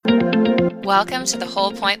Welcome to the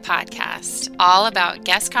Whole Point Podcast, all about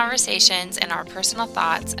guest conversations and our personal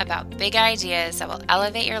thoughts about big ideas that will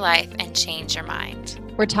elevate your life and change your mind.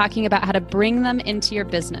 We're talking about how to bring them into your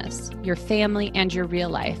business, your family, and your real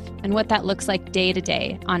life, and what that looks like day to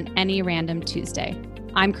day on any random Tuesday.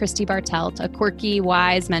 I'm Christy Bartelt, a quirky,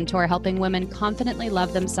 wise mentor helping women confidently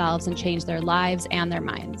love themselves and change their lives and their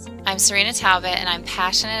minds. I'm Serena Talbot, and I'm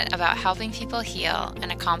passionate about helping people heal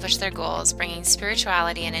and accomplish their goals, bringing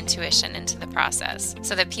spirituality and intuition into the process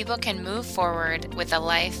so that people can move forward with the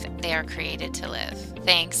life they are created to live.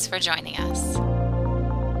 Thanks for joining us.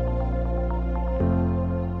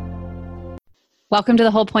 Welcome to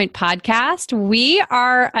the Whole Point Podcast. We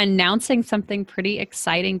are announcing something pretty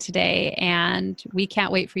exciting today, and we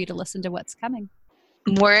can't wait for you to listen to what's coming.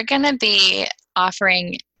 We're going to be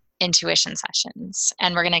offering intuition sessions,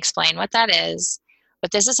 and we're going to explain what that is.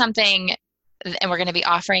 But this is something, and we're going to be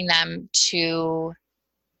offering them to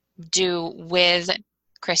do with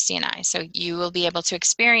Christy and I. So you will be able to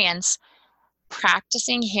experience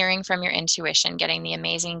practicing hearing from your intuition, getting the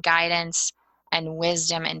amazing guidance and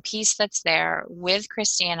wisdom and peace that's there with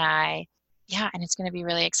Christy and I. Yeah, and it's going to be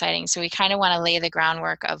really exciting. So we kind of want to lay the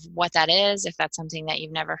groundwork of what that is, if that's something that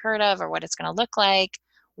you've never heard of, or what it's going to look like,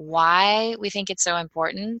 why we think it's so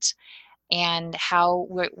important, and how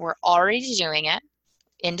we're already doing it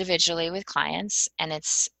individually with clients, and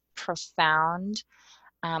it's profound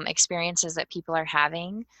experiences that people are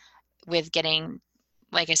having with getting,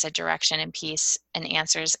 like I said, direction and peace and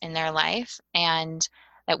answers in their life, and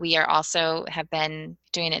that we are also have been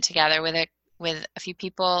doing it together with a few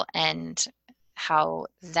people, and how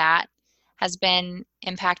that has been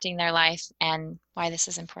impacting their life and why this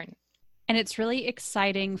is important. And it's really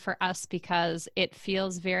exciting for us because it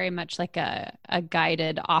feels very much like a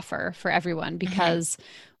guided offer for everyone, because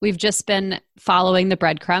we've just been following the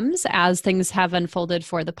breadcrumbs as things have unfolded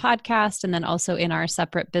for the podcast and then also in our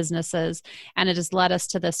separate businesses. And it has led us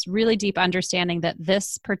to this really deep understanding that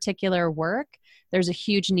this particular work, there's a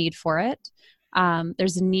huge need for it.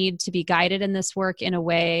 There's a need to be guided in this work in a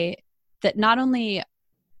way that not only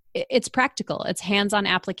it's practical, it's hands-on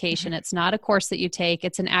application. It's not a course that you take.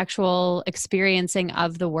 It's an actual experiencing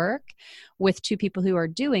of the work with two people who are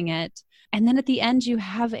doing it. And then at the end, you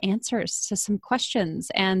have answers to some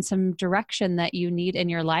questions and some direction that you need in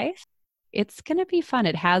your life. It's going to be fun.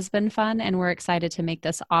 It has been fun. And we're excited to make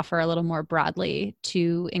this offer a little more broadly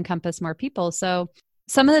to encompass more people. So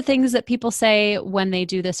some of the things that people say when they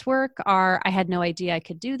do this work are, I had no idea I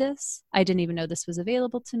could do this. I didn't even know this was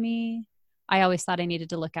available to me. I always thought I needed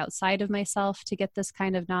to look outside of myself to get this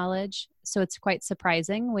kind of knowledge. So it's quite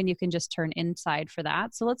surprising when you can just turn inside for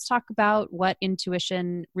that. So let's talk about what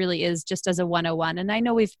intuition really is, just as a 101. And I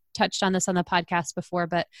know we've touched on this on the podcast before,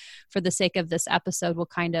 but for the sake of this episode, we'll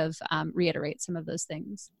kind of reiterate some of those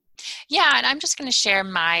things. Yeah, and I'm just going to share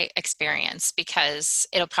my experience because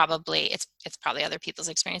it's probably other people's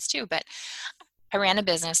experience too. But I ran a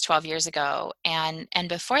business 12 years ago, and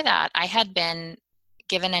before that, I had been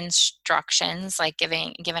given instructions, like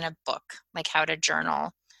given a book, like how to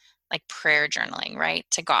journal, like prayer journaling, right,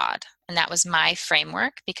 to God. And that was my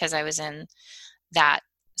framework because I was in that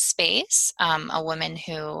space. A woman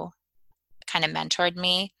who kind of mentored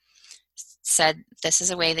me said, this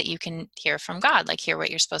is a way that you can hear from God, like hear what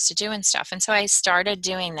you're supposed to do and stuff. And so I started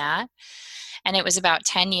doing that. And it was about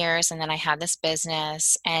 10 years. And then I had this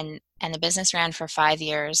business, and the business ran for 5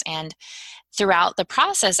 years. And throughout the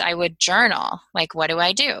process, I would journal, like, what do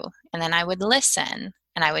I do? And then I would listen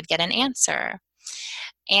and I would get an answer.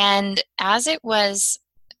 And as it was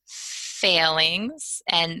failing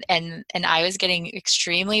and I was getting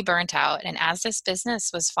extremely burnt out, and as this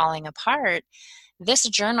business was falling apart, this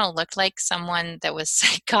journal looked like someone that was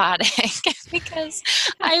psychotic because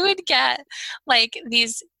I would get like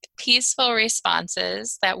these peaceful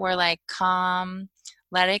responses that were like, calm,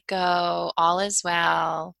 let it go, all is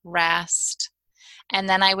well, rest. And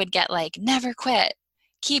then I would get like, never quit,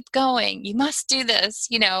 keep going, you must do this,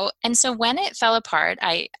 And so when it fell apart,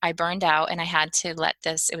 I burned out, and I had to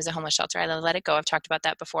it was a homeless shelter, I let it go. I've talked about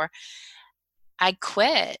that before. I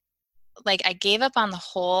quit. Like, I gave up on the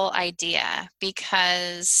whole idea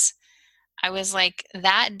because I was like,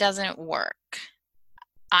 that doesn't work.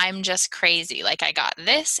 I'm just crazy. Like, I got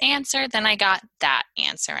this answer, then I got that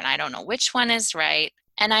answer, and I don't know which one is right.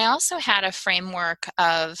 And I also had a framework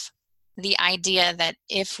of the idea that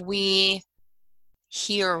if we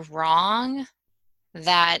hear wrong,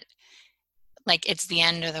 that like it's the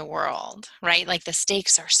end of the world, right? Like the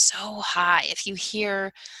stakes are so high. If you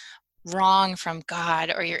hear wrong from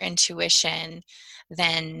God or your intuition,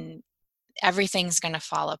 then everything's going to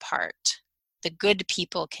fall apart. The good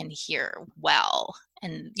people can hear well,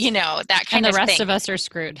 and that And kind the of rest thing. of us are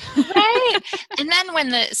screwed. Right. And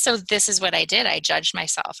then so this is what I did. I judged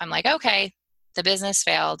myself. I'm like, okay, the business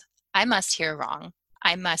failed. I must hear wrong.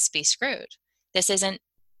 I must be screwed. This isn't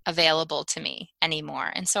available to me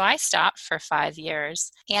anymore. And so I stopped for 5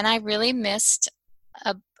 years, and I really missed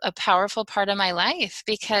a powerful part of my life,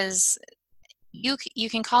 because you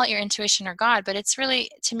can call it your intuition or God, but it's really,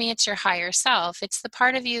 to me, it's your higher self. It's the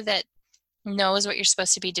part of you that knows what you're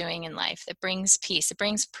supposed to be doing in life, that brings peace, it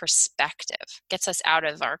brings perspective, gets us out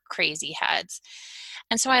of our crazy heads.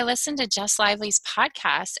 And so I listened to Jess Lively's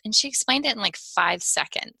podcast, and she explained it in like 5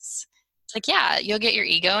 seconds. It's like, yeah, you'll get your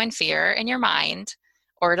ego and fear in your mind,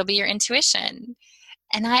 or it'll be your intuition.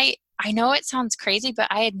 And I know it sounds crazy, but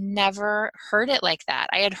I had never heard it like that.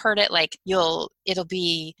 I had heard it like it'll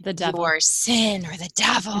be The devil. your sin or the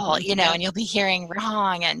devil, Yep. and you'll be hearing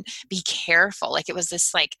wrong, and be careful. Like it was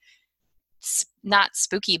this like not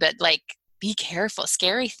spooky, but like be careful,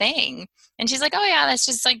 scary thing. And she's like, oh yeah, that's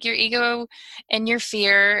just like your ego and your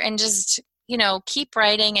fear, and just keep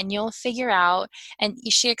writing and you'll figure out. And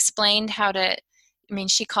she explained how to,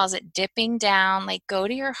 she calls it dipping down, like go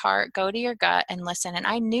to your heart, go to your gut and listen. And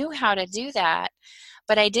I knew how to do that,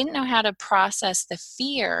 but I didn't know how to process the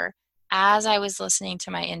fear as I was listening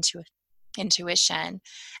to my intuition.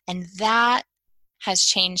 And that has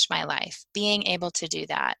changed my life. Being able to do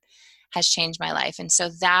that has changed my life. And so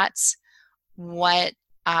that's what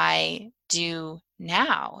I do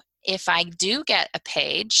now. If I do get a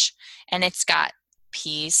page and it's got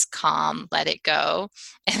peace, calm, let it go,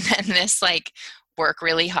 and then this like work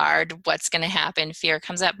really hard, what's going to happen, fear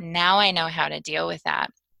comes up, now I know how to deal with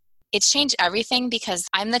that. It's changed everything, because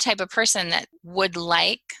I'm the type of person that would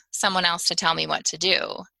like someone else to tell me what to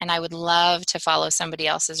do, and I would love to follow somebody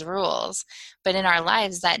else's rules. But in our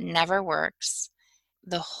lives, that never works.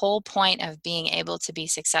 The whole point of being able to be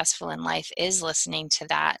successful in life is listening to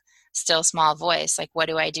that still small voice. Like, what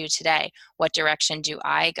do I do today? What direction do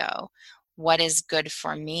I go? What is good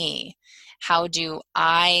for me? How do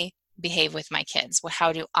I behave with my kids?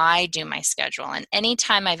 How do I do my schedule? And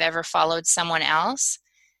anytime I've ever followed someone else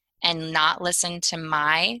and not listened to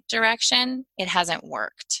my direction, it hasn't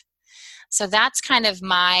worked. So that's kind of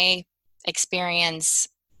my experience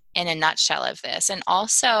in a nutshell of this. And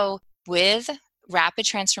also with rapid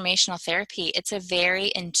transformational therapy, it's a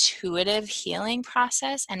very intuitive healing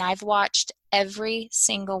process. And I've watched every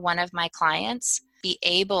single one of my clients be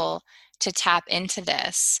able to tap into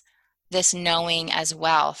this knowing as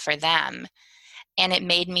well for them. And it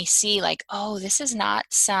made me see like, oh, this is not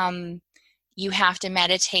you have to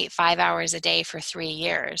meditate 5 hours a day for 3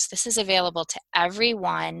 years. This is available to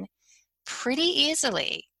everyone pretty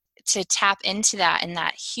easily, to tap into that, and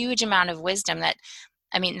that huge amount of wisdom that,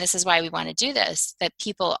 this is why we want to do this, that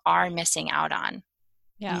people are missing out on,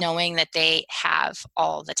 knowing that they have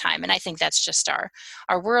all the time. And I think that's just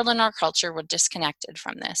our world and our culture. We're disconnected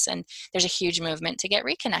from this. And there's a huge movement to get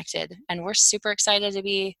reconnected. And we're super excited to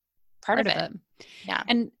be part of it. Yeah.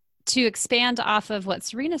 And to expand off of what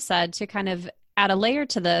Serena said, to kind of add a layer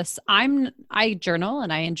to this, I journal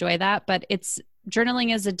and I enjoy that, but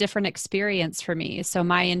journaling is a different experience for me. So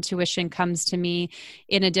my intuition comes to me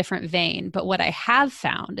in a different vein. But what I have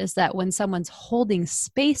found is that when someone's holding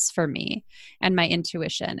space for me and my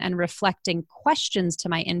intuition and reflecting questions to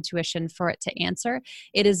my intuition for it to answer,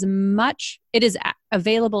 it is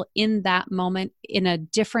available in that moment in a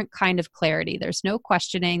different kind of clarity. There's no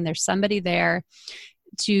questioning. There's somebody there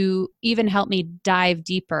to even help me dive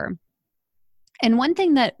deeper. And one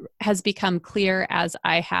thing that has become clear as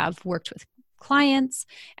I have worked with clients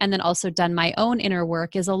and then also done my own inner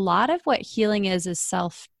work is a lot of what healing is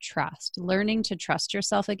self-trust, learning to trust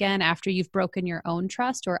yourself again after you've broken your own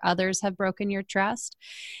trust or others have broken your trust.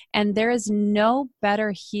 And there is no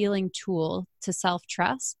better healing tool to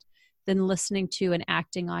self-trust than listening to and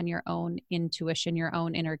acting on your own intuition, your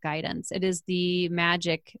own inner guidance. It is the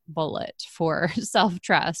magic bullet for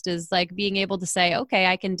self-trust, is like being able to say, okay,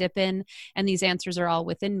 I can dip in and these answers are all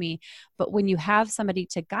within me. But when you have somebody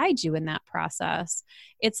to guide you in that process,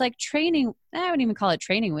 it's like training. I wouldn't even call it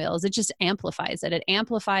training wheels. It just amplifies it. It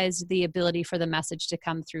amplifies the ability for the message to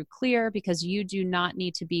come through clear, because you do not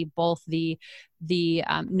need to be both the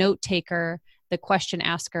note taker, the question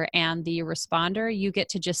asker, and the responder. You get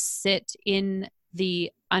to just sit in the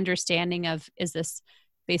understanding of, is this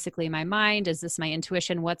basically my mind? Is this my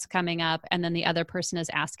intuition? What's coming up? And then the other person is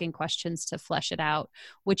asking questions to flesh it out,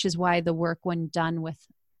 which is why the work, when done with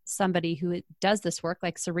somebody who does this work,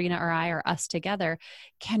 like Serena or I or us together,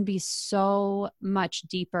 can be so much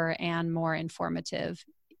deeper and more informative.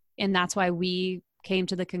 And that's why we came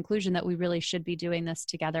to the conclusion that we really should be doing this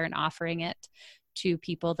together and offering it to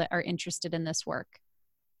people that are interested in this work.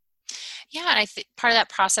 Yeah, and I think part of that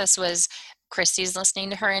process was Christy's listening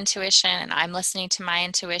to her intuition and I'm listening to my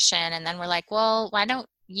intuition. And then we're like, well, why don't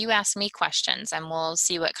you ask me questions and we'll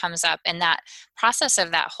see what comes up. And that process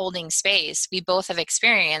of that holding space, we both have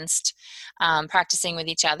experienced practicing with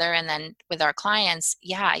each other and then with our clients.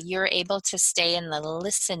 Yeah, you're able to stay in the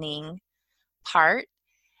listening part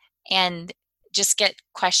and just get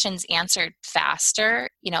questions answered faster,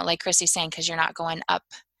 like Christy's saying, because you're not going up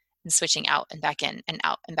and switching out and back in and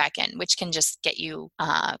out and back in, which can just get you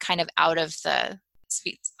kind of out of the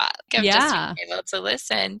sweet spot of just Yeah. being able to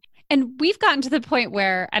listen. And we've gotten to the point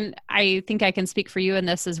where, and I think I can speak for you in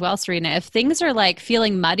this as well, Serena, if things are like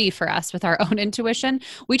feeling muddy for us with our own intuition,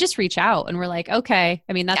 we just reach out and we're like, okay,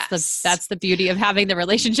 I mean, Yes. that's the beauty of having the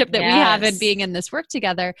relationship that we have and Yes. being in this work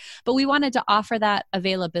together. But we wanted to offer that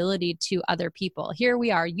availability to other people. Here we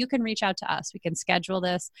are. You can reach out to us. We can schedule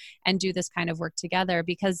this and do this kind of work together,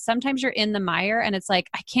 because sometimes you're in the mire and it's like,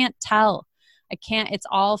 I can't tell. I can't, it's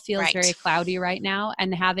all feels Right. very cloudy right now.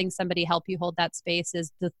 And having somebody help you hold that space is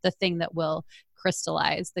the thing that will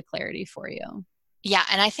crystallize the clarity for you. Yeah,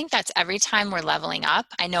 and I think that's every time we're leveling up.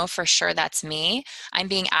 I know for sure that's me. I'm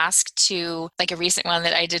being asked to, like a recent one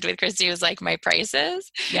that I did with Christy was like my prices.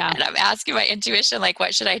 Yeah. And I'm asking my intuition, like,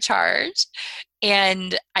 what should I charge?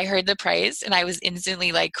 And I heard the price and I was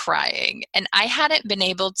instantly like crying. And I hadn't been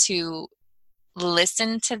able to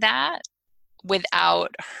listen to that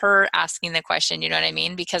without her asking the question, you know what I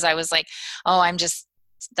mean? Because I was like, oh,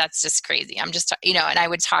 that's just crazy. I'm just, and I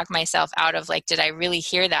would talk myself out of like, did I really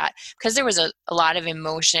hear that? Because there was a lot of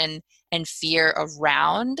emotion and fear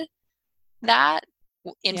around that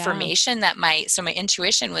Yeah. information so my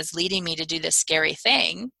intuition was leading me to do this scary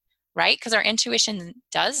thing, right? Because our intuition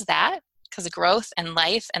does that because growth and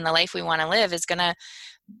life and the life we want to live is going to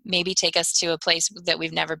maybe take us to a place that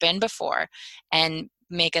we've never been before and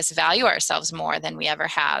make us value ourselves more than we ever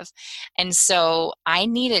have. And so I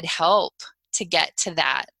needed help to get to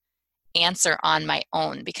that answer on my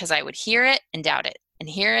own because I would hear it and doubt it and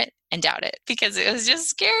hear it and doubt it because it was just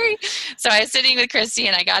scary. So I was sitting with Christy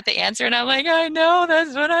and I got the answer and I'm like, I know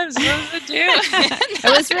that's what I'm supposed to do. It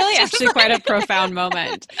was really actually quite a profound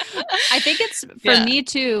moment. I think it's for Yeah. me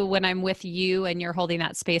too, when I'm with you and you're holding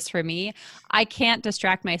that space for me, I can't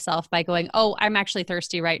distract myself by going, oh, I'm actually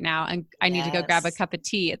thirsty right now and I need to go grab a Yes. cup of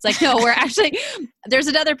tea. It's like, no, we're actually, there's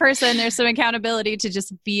another person, there's some accountability to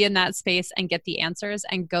just be in that space and get the answers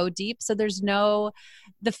and go deep. So there's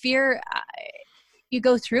the fear, you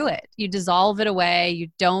go through it, you dissolve it away, you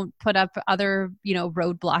don't put up other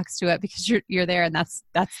roadblocks to it because you're there, and that's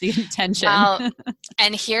the intention. Well,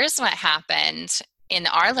 and here's what happened in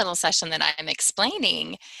our little session that I'm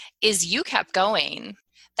explaining is you kept going.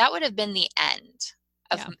 That would have been the end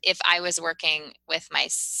of Yeah. if I was working with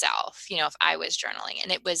myself, if I was journaling and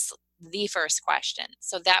it was the first question.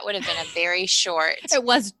 So that would have been a very short. It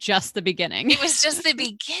was just the beginning. It was just the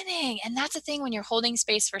beginning. And that's the thing when you're holding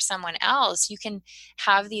space for someone else, you can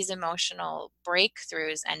have these emotional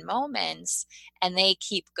breakthroughs and moments and they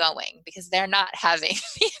keep going because they're not having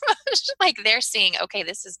the emotion. Like they're seeing, okay,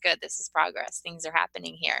 this is good. This is progress. Things are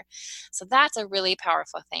happening here. So that's a really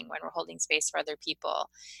powerful thing when we're holding space for other people.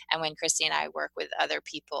 And when Christy and I work with other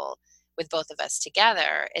people, with both of us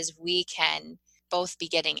together, is we can both be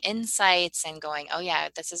getting insights and going, oh yeah,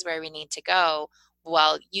 this is where we need to go.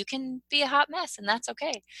 Well, you can be a hot mess and that's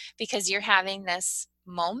okay because you're having this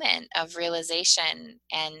moment of realization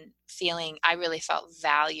and feeling I really felt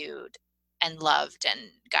valued and loved and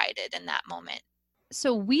guided in that moment.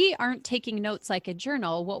 So we aren't taking notes like a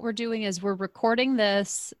journal. What we're doing is we're recording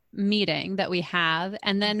this meeting that we have,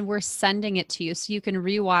 and then we're sending it to you so you can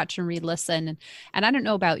rewatch and re-listen. And I don't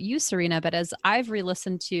know about you, Serena, but as I've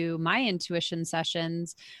re-listened to my intuition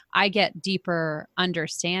sessions, I get deeper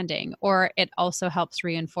understanding, or it also helps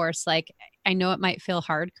reinforce, like, I know it might feel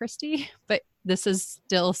hard, Christy, but this is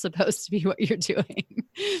still supposed to be what you're doing.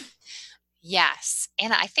 Yes.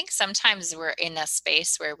 And I think sometimes we're in a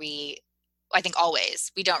space where I think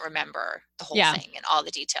always, we don't remember the whole Yeah. thing and all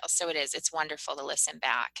the details. So it's wonderful to listen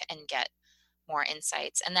back and get more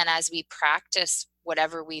insights. And then as we practice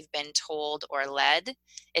whatever we've been told or led,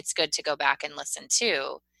 it's good to go back and listen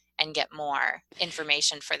to and get more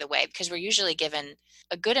information for the way because we're usually given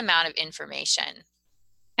a good amount of information.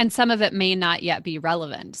 And some of it may not yet be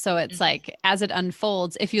relevant. So it's like as it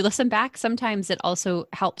unfolds, if you listen back, sometimes it also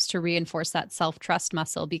helps to reinforce that self trust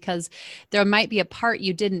muscle because there might be a part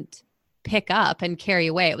you didn't pick up and carry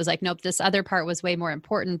away. It was like, nope, this other part was way more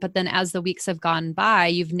important. But then as the weeks have gone by,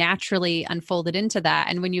 you've naturally unfolded into that.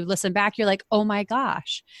 And when you listen back, you're like, oh my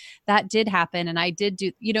gosh, that did happen. And I did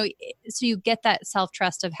do, so you get that self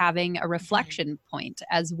trust of having a Mhm. reflection point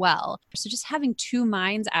as well. So just having two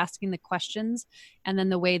minds asking the questions and then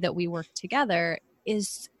the way that we work together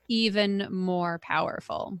is even more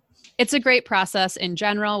powerful. It's a great process in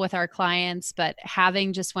general with our clients, but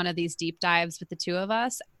having just one of these deep dives with the two of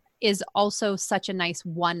us is also such a nice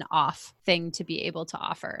one off thing to be able to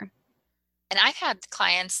offer. And I've had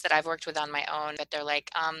clients that I've worked with on my own, but they're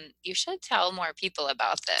like, you should tell more people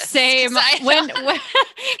about this because Same when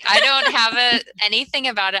I don't have anything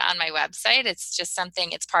about it on my website. It's just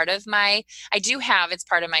something, it's part of my, it's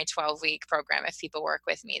part of my 12-week program. If people work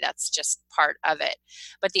with me, that's just part of it.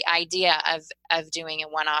 But the idea of doing a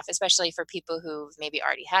one-off, especially for people who've maybe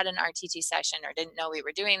already had an RTT session or didn't know we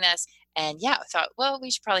were doing this. And yeah, I thought, well,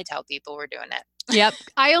 we should probably tell people we're doing it. Yep.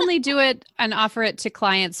 I only do it and offer it to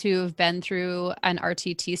clients who have been through an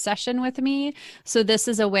RTT session with me. So this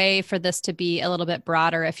is a way for this to be a little bit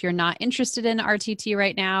broader. If you're not interested in RTT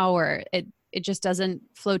right now, or it just doesn't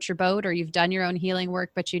float your boat, or you've done your own healing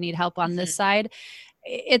work, but you need help on this Mhm. side,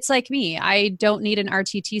 it's like me. I don't need an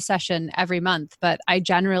RTT session every month, but I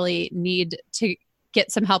generally need to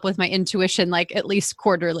get some help with my intuition, like at least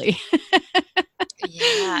quarterly.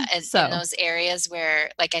 Yeah, and in So those areas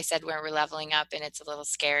where, like I said, where we're leveling up and it's a little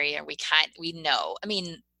scary and we know. I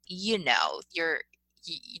mean, deep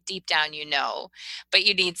down, but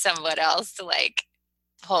you need someone else to like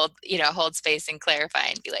hold space and clarify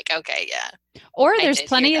and be like, okay, yeah, or I there's did hear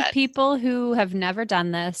plenty of that. people who have never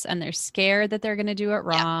done this and they're scared that they're going to do it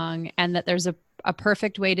Yeah. wrong and that there's a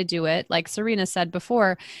perfect way to do it, like Serena said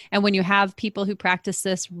before. And when you have people who practice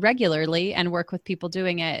this regularly and work with people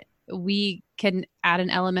doing it, we can add an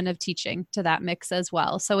element of teaching to that mix as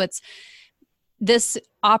well. So it's this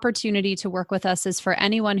opportunity to work with us is for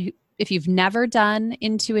anyone who, if you've never done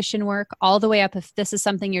intuition work, all the way up, if this is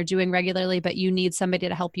something you're doing regularly, but you need somebody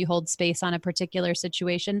to help you hold space on a particular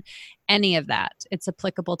situation, any of that, it's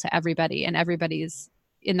applicable to everybody, and everybody's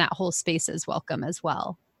in that whole space is welcome as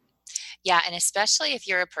well. Yeah, and especially if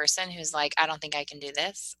you're a person who's like, I don't think I can do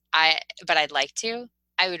this. But I'd like to.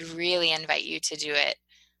 I would really invite you to do it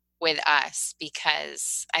with us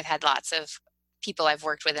because I've had lots of people I've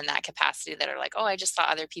worked with in that capacity that are like, "Oh, I just thought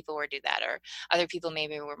other people would do that," or other people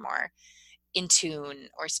maybe were more in tune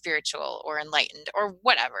or spiritual or enlightened or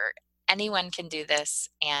whatever. Anyone can do this,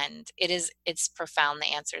 and it's profound,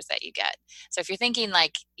 the answers that you get. So if you're thinking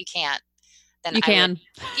like you can't, then You can.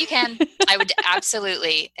 you can. I would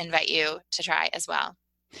absolutely invite you to try as well.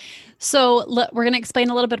 So we're going to explain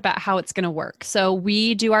a little bit about how it's going to work. So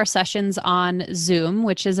we do our sessions on Zoom,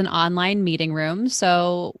 which is an online meeting room.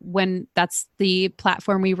 So when that's the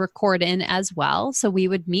platform we record in as well. So we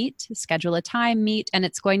would meet, schedule a time, meet, and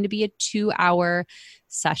it's going to be a 2-hour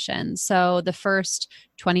session. So the first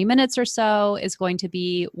 20 minutes or so is going to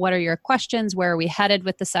be, what are your questions? Where are we headed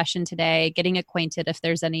with the session today? Getting acquainted, if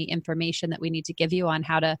there's any information that we need to give you on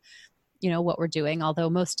how to, what we're doing.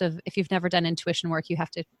 Although if you've never done intuition work, you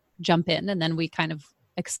have to jump in and then we kind of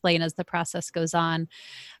explain as the process goes on.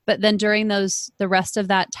 But then during the rest of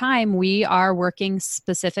that time, we are working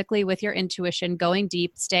specifically with your intuition, going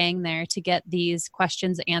deep, staying there to get these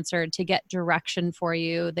questions answered, to get direction for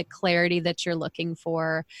you, the clarity that you're looking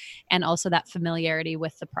for, and also that familiarity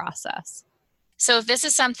with the process. So if this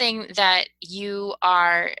is something that you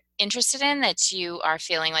are interested in, that you are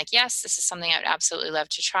feeling like, yes, this is something I would absolutely love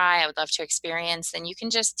to try, I would love to experience, then you can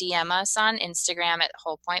just DM us on Instagram at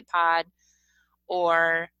Whole Point Pod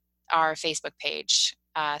or our Facebook page.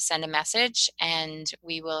 Send a message and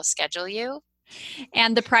we will schedule you.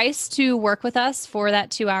 And the price to work with us for that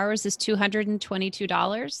 2 hours is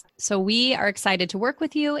 $222. So we are excited to work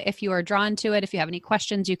with you. If you are drawn to it, if you have any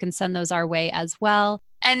questions, you can send those our way as well.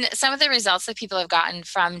 And some of the results that people have gotten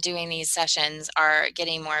from doing these sessions are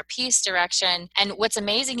getting more peace, direction. And what's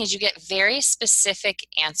amazing is you get very specific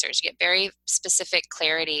answers. You get very specific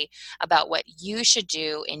clarity about what you should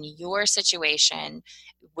do in your situation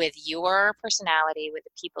with your personality, with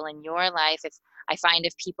the people in your life. If I find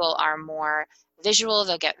if people are more visual,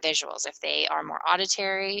 they'll get visuals. If they are more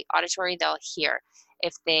auditory, they'll hear.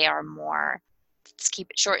 If they are more, let's keep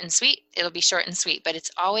it short and sweet, it'll be short and sweet, but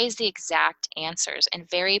it's always the exact answers and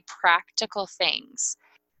very practical things,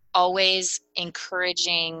 always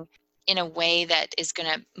encouraging in a way that is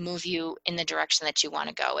going to move you in the direction that you want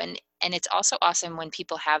to go. And it's also awesome when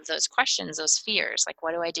people have those questions, those fears, like,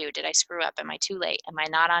 what do I do? Did I screw up? Am I too late? Am I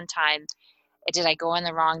not on time? Did I go in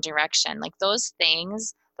the wrong direction? Like those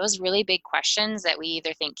things, those really big questions that we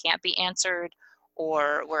either think can't be answered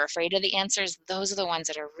or we're afraid of the answers, those are the ones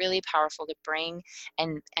that are really powerful to bring,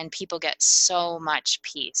 and people get so much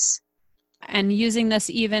peace. And using this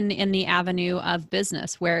even in the avenue of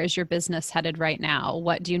business, where is your business headed right now?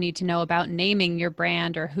 What do you need to know about naming your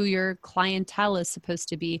brand or who your clientele is supposed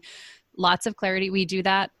to be? Lots of clarity. We do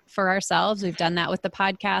that for ourselves. We've done that with the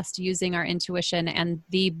podcast using our intuition, and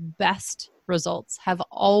the best results have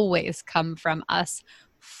always come from us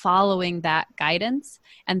following that guidance.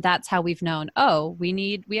 And that's how we've known, oh,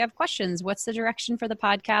 we have questions. What's the direction for the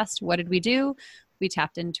podcast? What did we do? We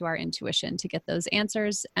tapped into our intuition to get those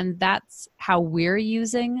answers. And that's how we're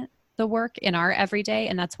using the work in our everyday.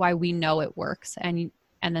 And that's why we know it works. And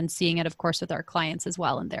then seeing it, of course, with our clients as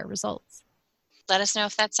well and their results. Let us know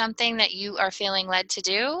if that's something that you are feeling led to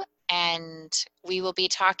do. And we will be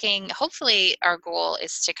talking, hopefully our goal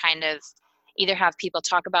is to kind of either have people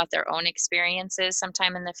talk about their own experiences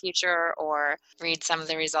sometime in the future or read some of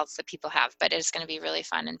the results that people have. But it's going to be really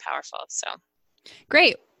fun and powerful. So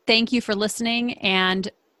great. Thank you for listening, and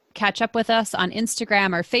catch up with us on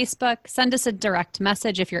Instagram or Facebook. Send us a direct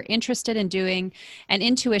message if you're interested in doing an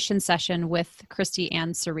intuition session with Christy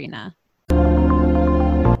and Serena.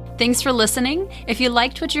 Thanks for listening. If you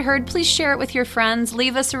liked what you heard, please share it with your friends.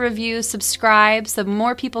 Leave us a review, subscribe so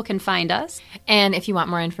more people can find us. And if you want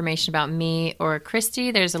more information about me or Christy,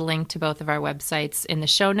 there's a link to both of our websites in the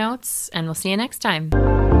show notes, and we'll see you next time.